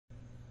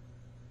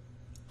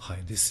Hi,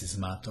 this is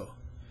Mato.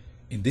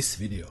 In this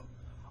video,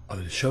 I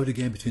will show the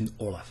game between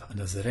Olaf and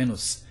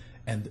Nazarenus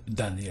and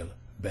Daniel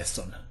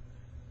Besson.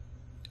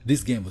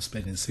 This game was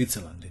played in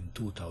Switzerland in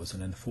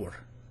 2004.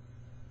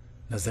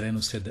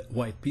 Nazarenus had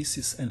white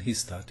pieces and he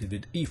started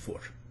with e4.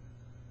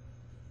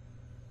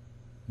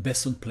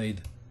 Besson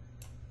played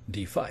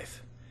d5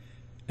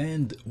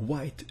 and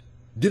white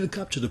didn't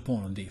capture the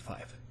pawn on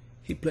d5.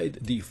 He played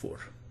d4.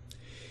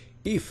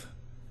 If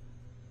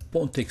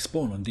pawn takes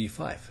pawn on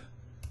d5,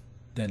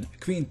 then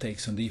queen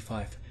takes on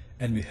d5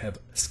 and we have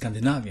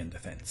Scandinavian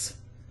defense.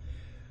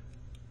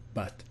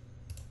 But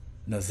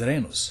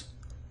Nazarenus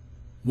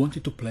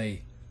wanted to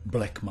play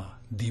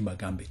Blackmar-Diemer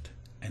Gambit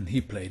and he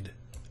played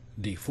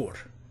d4.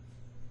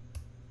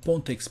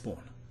 Pawn takes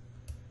pawn.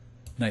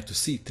 Knight to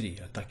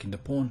c3, attacking the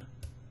pawn,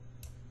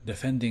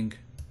 defending,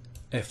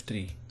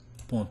 f3,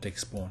 pawn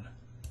takes pawn,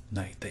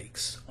 knight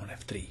takes on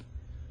f3.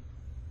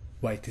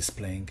 White is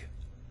playing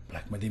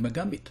Blackmar-Diemer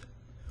Gambit.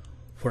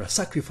 For a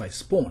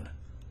sacrifice pawn,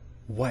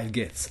 White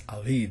gets a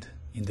lead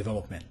in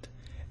development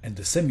and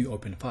the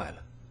semi-open file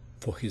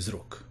for his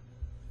rook,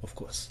 of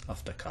course,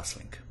 after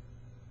castling.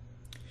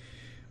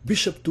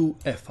 Bishop to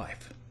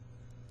f5,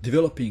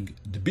 developing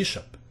the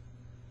bishop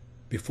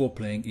before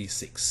playing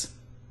e6.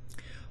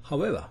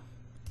 However,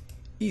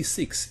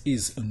 e6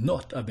 is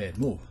not a bad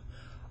move.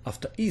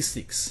 After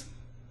e6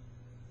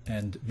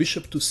 and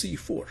bishop to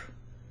c4,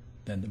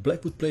 then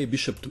black would play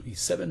bishop to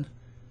e7,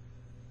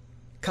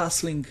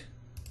 castling,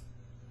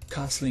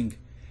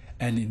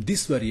 and in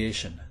this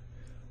variation,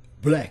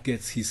 black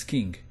gets his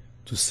king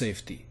to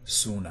safety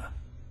sooner.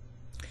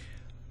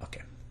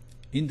 Okay,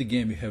 in the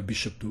game we have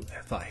bishop to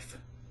f5,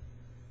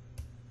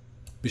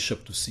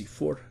 bishop to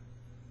c4,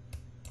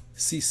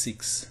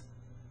 c6,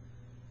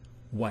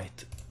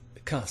 white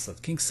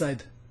castled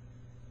kingside,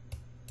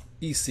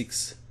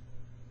 e6,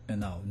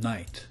 and now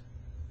knight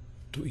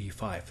to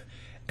e5,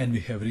 and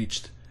we have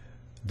reached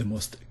the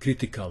most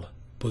critical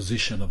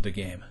position of the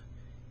game.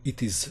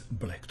 It is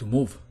black to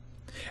move,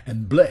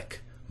 and black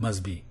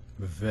must be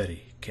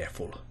very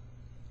careful.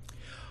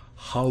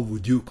 How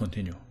would you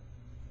continue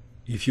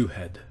if you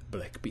had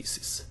black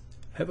pieces?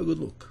 Have a good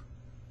look.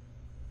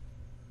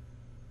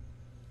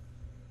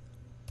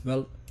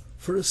 Well,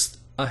 first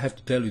I have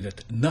to tell you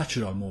that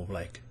natural move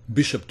like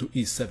bishop to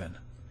e7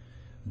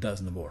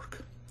 doesn't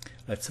work.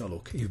 Let's have a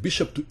look. If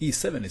bishop to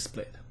e7 is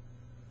played,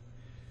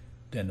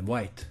 then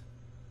white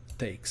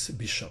takes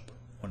bishop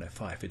on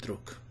f5 with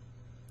rook.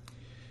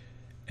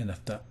 And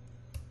after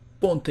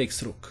pawn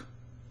takes rook,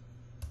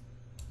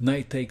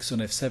 knight takes on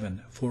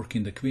f7,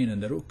 forking the queen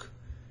and the rook.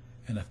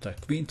 And after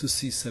queen to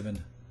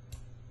c7,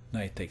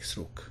 knight takes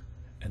rook,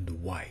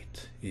 and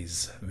white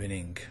is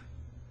winning.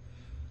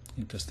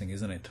 Interesting,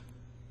 isn't it?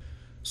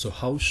 So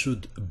how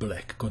should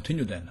black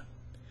continue then?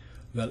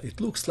 Well,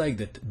 it looks like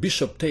that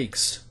bishop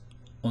takes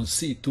on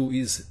c2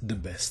 is the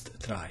best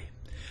try.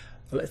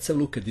 Let's have a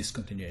look at this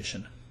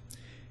continuation.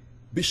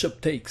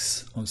 Bishop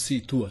takes on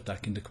c2,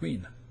 attacking the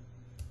queen.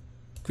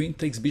 Queen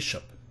takes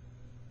bishop.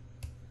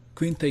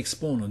 Queen takes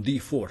pawn on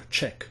d4,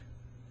 check.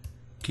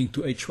 King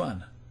to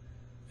h1.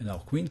 And now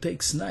queen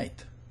takes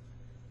knight.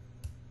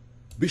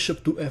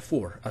 Bishop to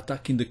f4,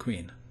 attacking the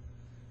queen.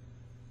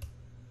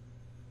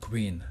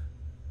 Queen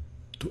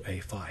to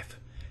a5.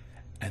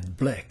 And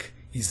black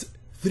is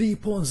 3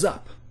 pawns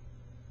up,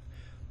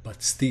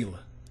 but still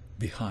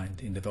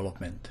behind in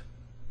development.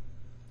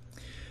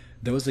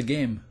 There was a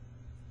game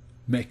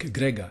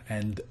McGregor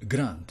and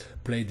Grant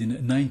played in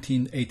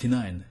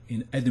 1989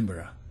 in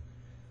Edinburgh.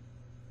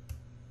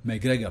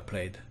 McGregor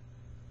played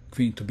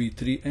queen to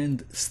b3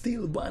 and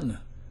still won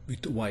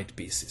with white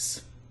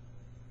pieces.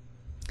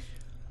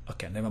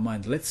 Okay, never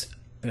mind, let's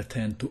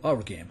return to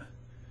our game.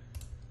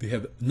 We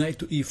have knight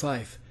to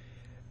e5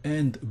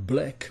 and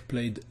black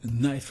played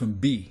knight from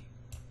b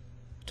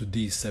to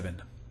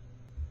d7.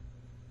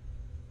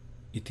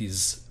 It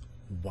is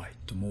white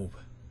to move.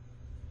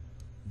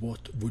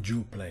 What would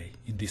you play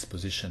in this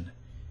position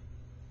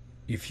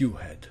if you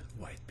had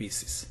white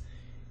pieces?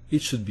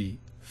 It should be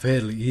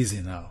fairly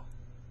easy now,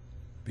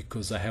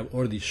 because I have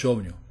already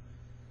shown you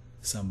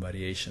some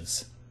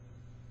variations.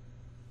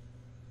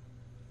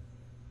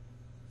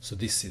 So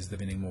this is the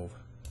winning move.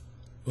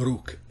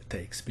 Rook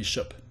takes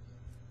bishop,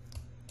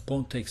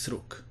 pawn takes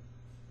rook,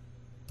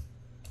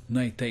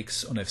 knight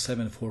takes on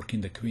f7, forking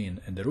the queen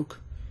and the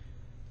rook,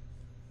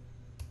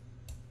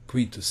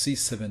 queen to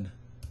c7,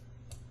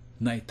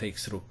 knight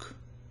takes rook,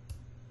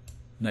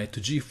 knight to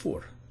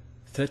g4,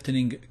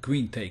 threatening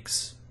queen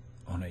takes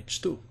on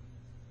h2,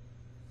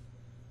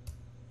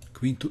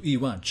 queen to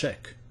e1,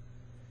 check,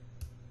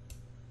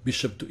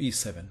 bishop to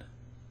e7,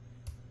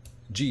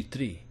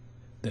 g3,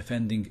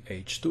 defending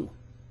h2.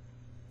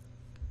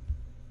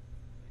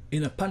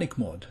 In a panic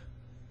mode,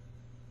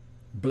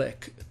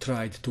 black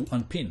tried to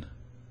unpin,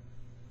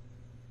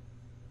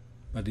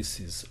 but this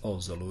is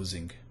also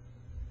losing.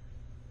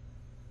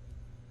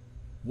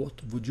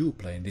 What would you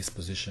play in this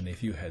position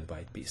if you had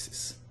white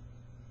pieces?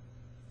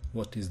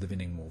 What is the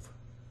winning move?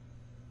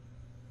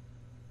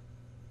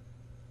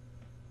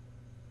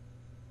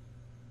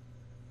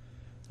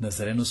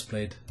 Nazarenus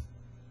played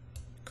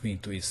queen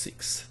to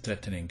e6,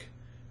 threatening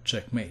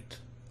checkmate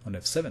on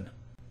f7.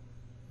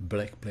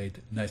 Black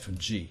played knight from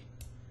g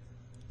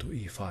to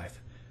e5,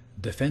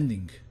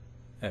 defending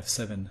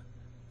f7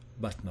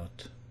 but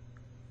not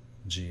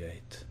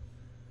g8.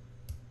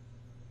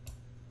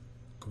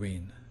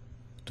 Queen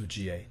to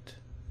g8,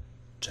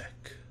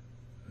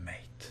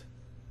 checkmate.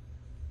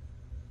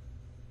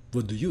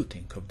 What do you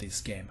think of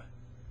this game?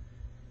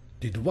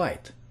 Did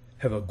white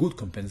have a good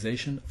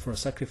compensation for a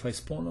sacrifice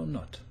pawn or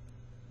not?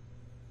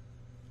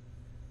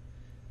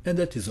 And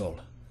that is all.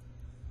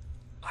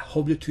 I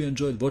hope that you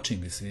enjoyed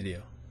watching this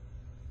video.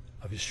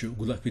 I wish you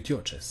good luck with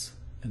your chess,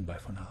 and bye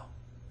for now.